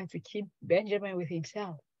just wanted to keep Benjamin with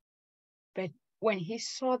himself. But when he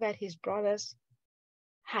saw that his brothers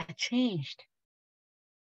had changed,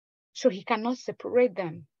 so he cannot separate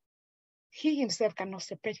them, he himself cannot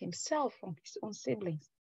separate himself from his own siblings.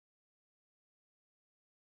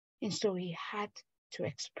 And so he had to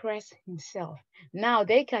express himself. Now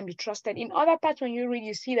they can be trusted. In other parts, when you read,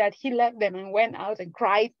 you see that he left them and went out and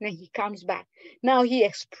cried, and then he comes back. Now he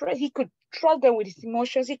could trust them with his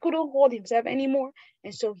emotions. He couldn't hold himself anymore.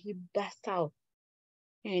 And so he burst out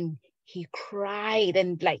and he cried,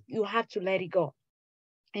 and like, you have to let it go.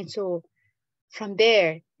 And so from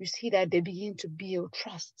there, you see that they begin to build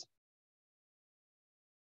trust.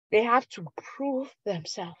 They have to prove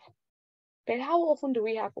themselves. But how often do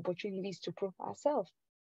we have opportunities to prove ourselves?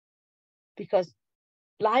 Because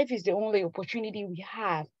life is the only opportunity we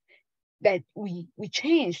have that we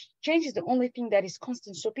change. Change is the only thing that is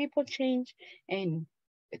constant. So people change and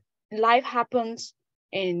life happens.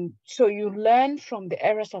 And so you learn from the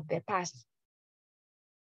errors of their past.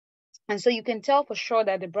 And so you can tell for sure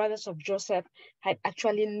that the brothers of Joseph had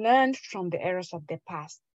actually learned from the errors of their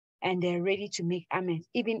past, and they're ready to make amends,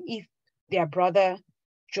 even if their brother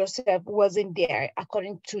Joseph wasn't there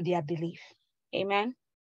according to their belief. Amen.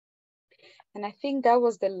 And I think that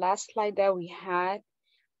was the last slide that we had.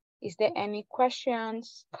 Is there any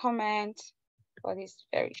questions, comments for this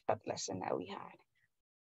very short lesson that we had?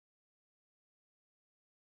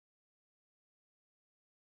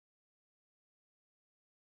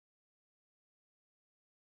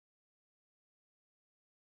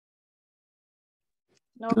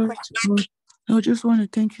 No questions. I just want to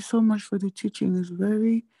thank you so much for the teaching. It's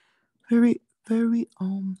very, very, very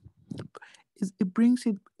it brings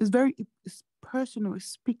it's personal. It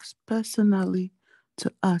speaks personally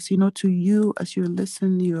to us, to you as you're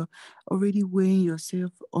listening. You're already weighing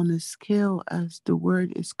yourself on a scale as the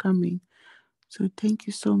word is coming. So thank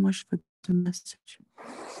you so much for the message.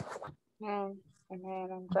 Amen. Amen.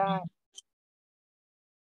 I'm glad.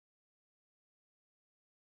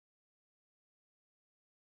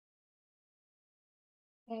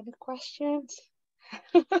 Any questions?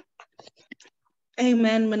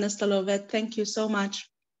 Amen, Minister Lovette. Thank you so much.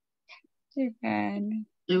 Amen.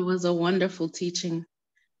 It was a wonderful teaching.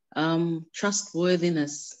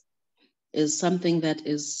 Trustworthiness is something that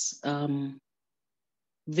is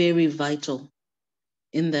very vital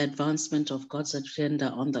in the advancement of God's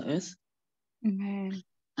agenda on the earth. Amen.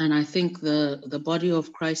 And I think the body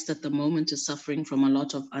of Christ at the moment is suffering from a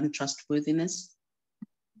lot of untrustworthiness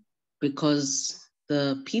because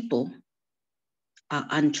the people are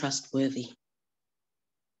untrustworthy.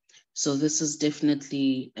 So this is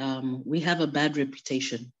definitely, we have a bad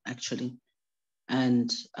reputation, actually. And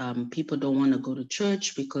people don't want to go to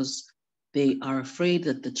church because they are afraid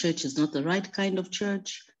that the church is not the right kind of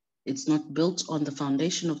church. It's not built on the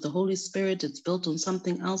foundation of the Holy Spirit. It's built on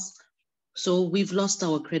something else. So we've lost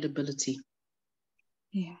our credibility.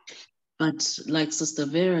 Yeah. But like Sister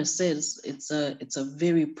Vera says, it's a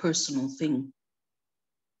very personal thing.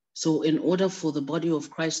 So in order for the body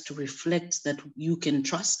of Christ to reflect that you can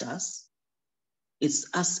trust us, it's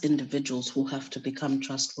us individuals who have to become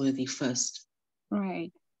trustworthy first.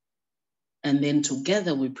 Right. And then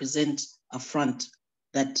together we present a front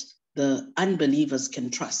that the unbelievers can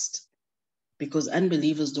trust, because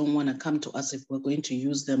unbelievers don't want to come to us if we're going to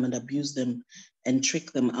use them and abuse them and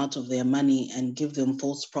trick them out of their money and give them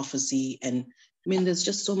false prophecy. And I mean, there's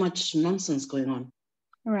just so much nonsense going on.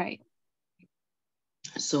 Right.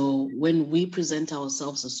 So when we present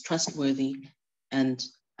ourselves as trustworthy and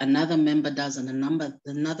another member does and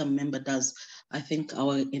another member does, I think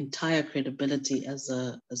our entire credibility as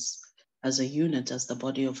a unit, as the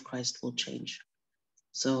body of Christ, will change.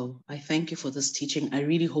 So I thank you for this teaching. I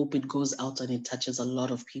really hope it goes out and it touches a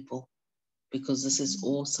lot of people, because this is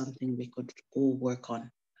all something we could all work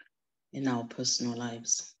on in our personal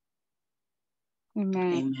lives.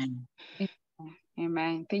 Amen. Amen.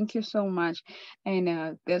 Amen. Thank you so much.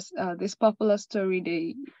 And this popular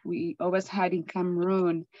story we always had in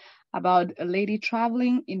Cameroon about a lady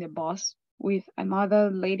traveling in the bus with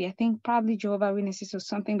another lady, I think probably Jehovah's Witnesses or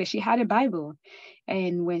something, but she had a Bible.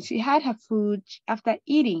 And when she had her food, after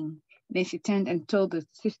eating, then she turned and told the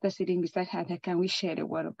sister sitting beside her, can we share the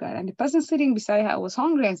word of God? And the person sitting beside her was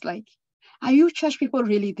hungry and it's like, are you church people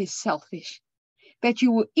really this selfish? that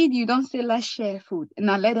you will eat, you don't say, let's share food.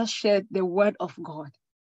 Now let us share the word of God.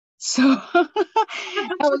 So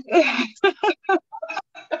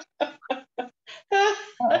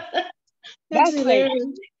That's that's like,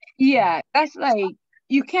 hilarious. yeah, that's like,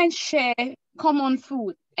 you can't share common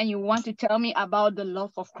food and you want to tell me about the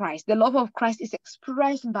love of Christ. The love of Christ is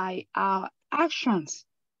expressed by our actions.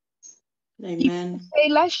 If you Amen. say,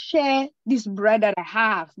 let's share this bread that I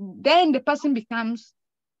have, then the person becomes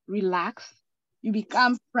relaxed. You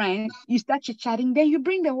become friends. You start chit-chatting. Then you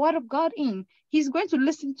bring the word of God in. He's going to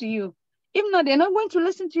listen to you. If not, they're not going to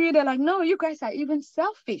listen to you. They're like, no, you guys are even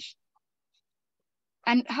selfish.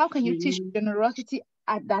 And how can you teach generosity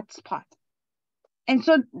at that spot? And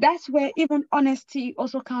so that's where even honesty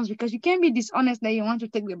also counts, because you can't be dishonest that you want to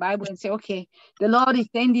take the Bible and say, okay, the Lord is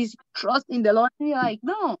saying this, trust in the Lord. And you're like,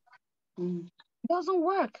 no, it doesn't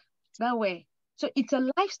work that way. So it's a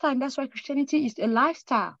lifestyle. That's why Christianity is a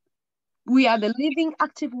lifestyle. We are the living,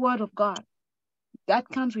 active word of God. That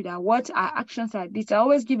comes with our words, our actions like this. I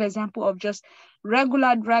always give example of just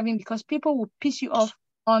regular driving, because people will piss you off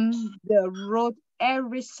on the road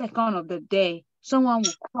every second of the day. Someone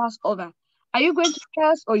will cross over. Are you going to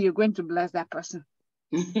curse or you're going to bless that person?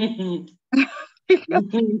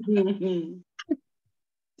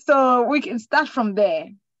 So we can start from there.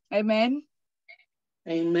 Amen.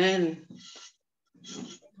 Amen.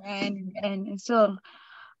 And so,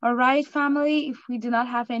 all right, family, if we do not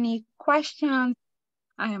have any questions,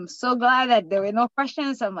 I am so glad that there were no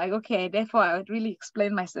questions. I'm like, okay, therefore I would really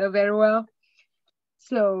explain myself very well.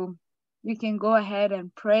 So we can go ahead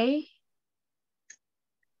and pray.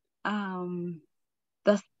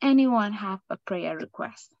 Does anyone have a prayer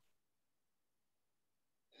request?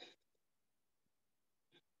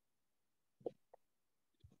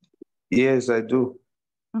 Yes, I do.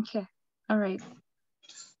 Okay, all right.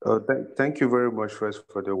 Thank you very much first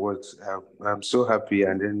for the words. I'm so happy,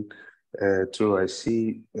 and then too, I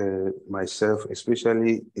see myself,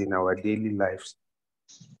 especially in our daily lives.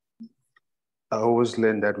 I always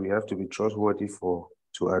learn that we have to be trustworthy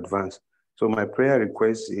to advance. So my prayer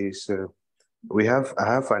request is I have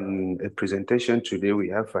a presentation today. We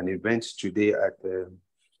have an event today at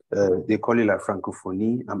they call it La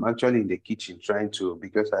Francophonie. I'm actually in the kitchen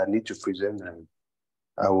because I need to present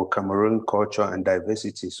our Cameroon culture and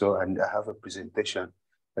diversity. So, and I have a presentation.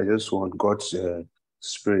 I just want God's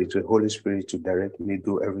Spirit, the Holy Spirit, to direct me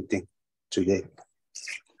do everything today.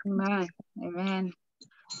 Amen. Amen.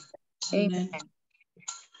 Amen.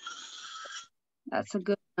 That's a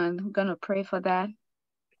good one. I'm gonna pray for that.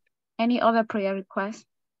 Any other prayer requests?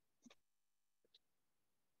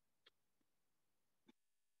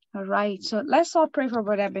 All right, so let's all pray for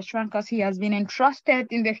Brother Bertrand, because he has been entrusted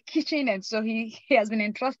in the kitchen, and so he has been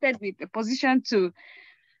entrusted with the position to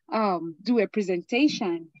do a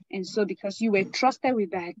presentation. And so because you were trusted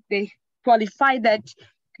with that, they qualified that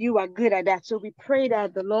you are good at that. So we pray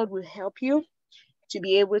that the Lord will help you to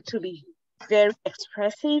be able to be very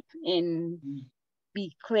expressive and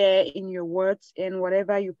be clear in your words, and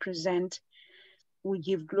whatever you present will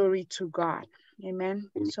give glory to God. Amen.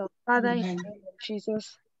 So Father, in the name of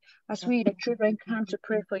Jesus, as we, the children, come to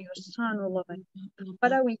pray for your son, O Lord.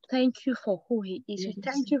 Father, we thank you for who he is. We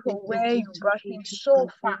thank you for where you brought him so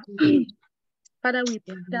far. Father, we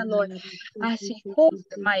pray that, Lord, as he holds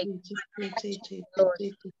the mic, Lord,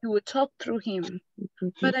 you will talk through him.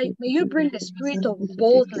 Father, may you bring the spirit of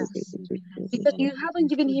boldness, because you haven't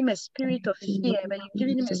given him a spirit of fear, but you've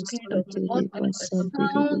given him a spirit of boldness, a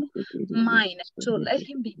sound mind. So let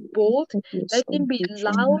him be bold, let him be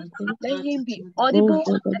loud, let him be audible,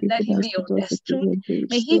 and let him be understood.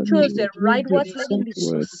 May he choose the right words, let him be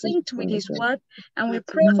succinct with his word. And we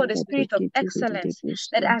pray for the spirit of excellence,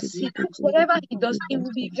 that as he cooks, whatever he does, it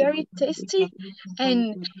will be very tasty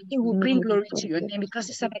and it will bring glory to your name, because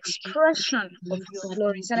it's an expression of your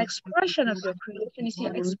glory. It's an expression of your creation. It's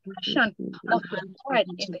an expression of your heart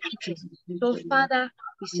in the kitchen. So, Father,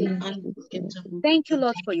 we say thank you. Thank you,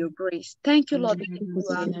 Lord, for your grace. Thank you, Lord, because you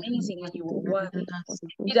are amazing and you are worthy.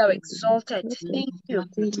 Be thou exalted. Thank you.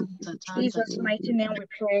 In Jesus' mighty name we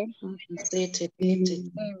pray.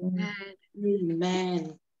 Amen.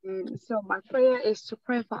 Amen. So my prayer is to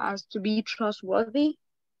pray for us to be trustworthy,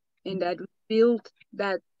 and that we build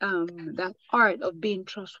that art of being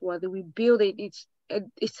trustworthy. We build it. It's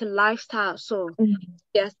a lifestyle. So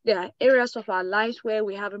yes, there are areas of our lives where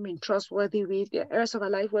we haven't been trustworthy with. There are areas of our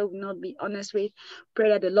life where we will not be honest with. Pray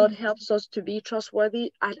that the Lord helps us to be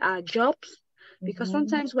trustworthy at our jobs, Because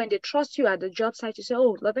sometimes when they trust you at the job site, you say,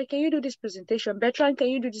 oh, Lovette, can you do this presentation? Bertrand, can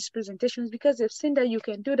you do these presentations? Because they've seen that you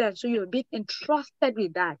can do that. So you're a bit entrusted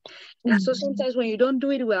with that. And so sometimes when you don't do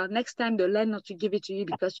it well, next time they'll learn not to give it to you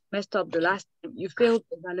because you messed up the last time. You failed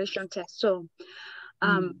the evaluation test. So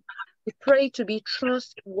we pray to be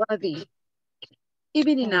trustworthy.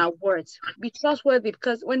 Even in our words, be trustworthy,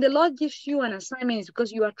 because when the Lord gives you an assignment, it's because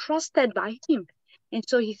you are trusted by Him. And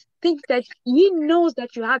so He thinks that He knows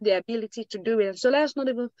that you have the ability to do it. And so let us not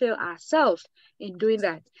even fail ourselves in doing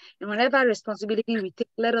that. And whatever responsibility we take,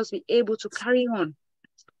 let us be able to carry on.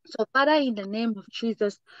 So, Father, in the name of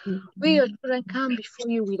Jesus, we, your children, come before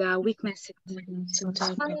you with our weaknesses.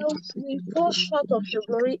 Father, we fall short of your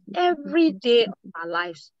glory every day of our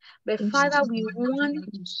lives. But Father, we want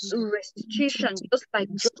restitution, just like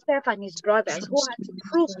Joseph and his brothers who had to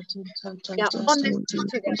prove their honesty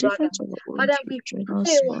to their brother. Father, we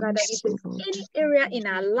pray, oh God, that if there's any area in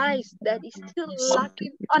our lives that is still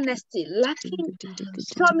lacking honesty, lacking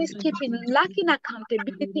promise keeping, lacking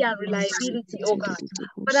accountability and reliability, oh God,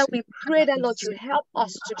 Father, we pray that, Lord, you help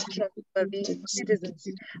us to be trustworthy citizens.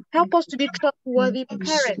 Help us to be trustworthy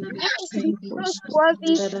parents. Help us to be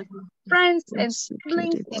trustworthy friends and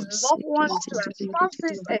siblings and loved ones, to our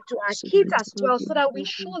spouses and to our kids as well, so that we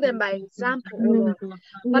show them by example, oh Lord.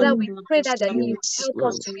 Father, we pray that you help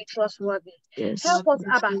us to be trustworthy. Help us,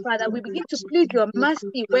 Abba, Father. We begin to plead your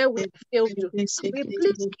mercy where we have failed you. We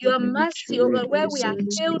plead your mercy, oh God, where we have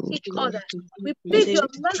failed each other. We plead your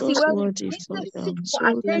mercy where we begin to seek for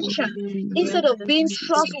attention instead of being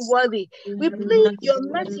trustworthy. We plead your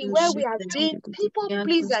mercy where we have been people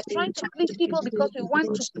pleaser, trying to please people because we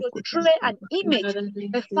want to portray an image.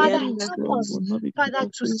 But Father, help us, Father,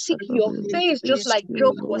 to seek your face just like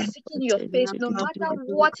Job was seeking your face, no matter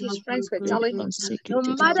what his friends were telling him, no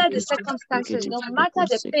matter the circumstances, no matter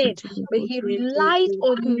the pain, but he relied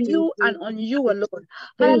on you and on you alone.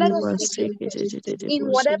 Father, let us seek your face in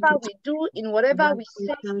whatever we do, in whatever we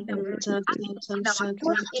say, in our actions, in our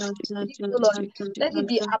thoughts, in our deeds, oh Lord. Let it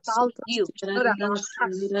be about you, not about us,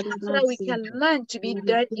 so that we can learn to be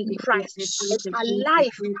dead in Christ and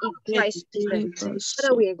alive in Christ Jesus.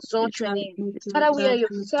 Father, we exalt your name. Father, we are your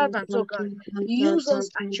servants, oh God. Use us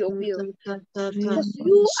at your will. Because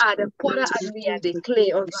you are the potter and we are the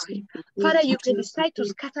clay, oh God. Father, you can decide to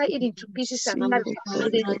scatter it into pieces and start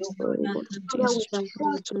building it, oh God. Father, we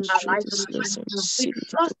trust our life in you. We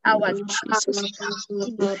trust our spouse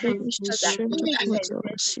in your hands because our image is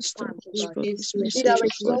exactly one, oh God. Be thou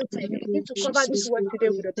exalted. We begin to cover this word today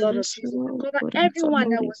with the blood of Jesus. We cover everyone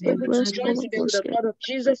that was able to join today with the blood of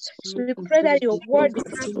Jesus. We pray that your word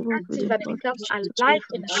becomes active and it becomes alive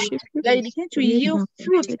in us. That it begins to yield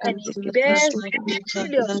fruit and it bears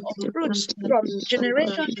trillions of fruits from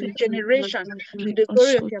generation to generation to the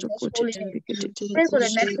glory of your most holy name. Pray for the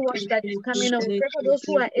next watch that is coming up. We pray for those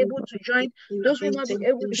who are able to join, those who will not be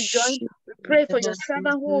able to join. We pray for your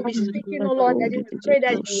servant who will be speaking, oh Lord, that we pray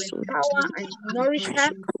that you empower and nourish her,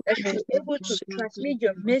 that she will be able to transmit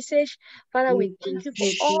your message. Father, we thank you for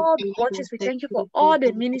all the watches. We thank you for all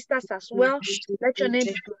the ministers as well. Let your name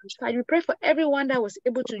be glorified. We pray for everyone that was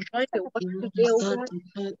able to join the watch today, oh God.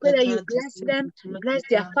 We pray that you bless them, bless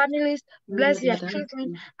their families, bless their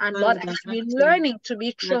children. And Lord, as we're learning to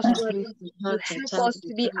be trustworthy, you help us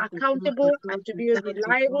to be accountable and to be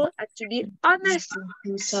reliable and to be honest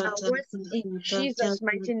in our words. In Jesus'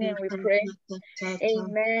 mighty name we pray.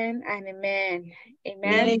 Amen and amen.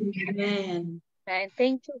 Amen. Amen. And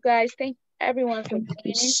thank you guys. Thank everyone for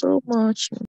joining. So much.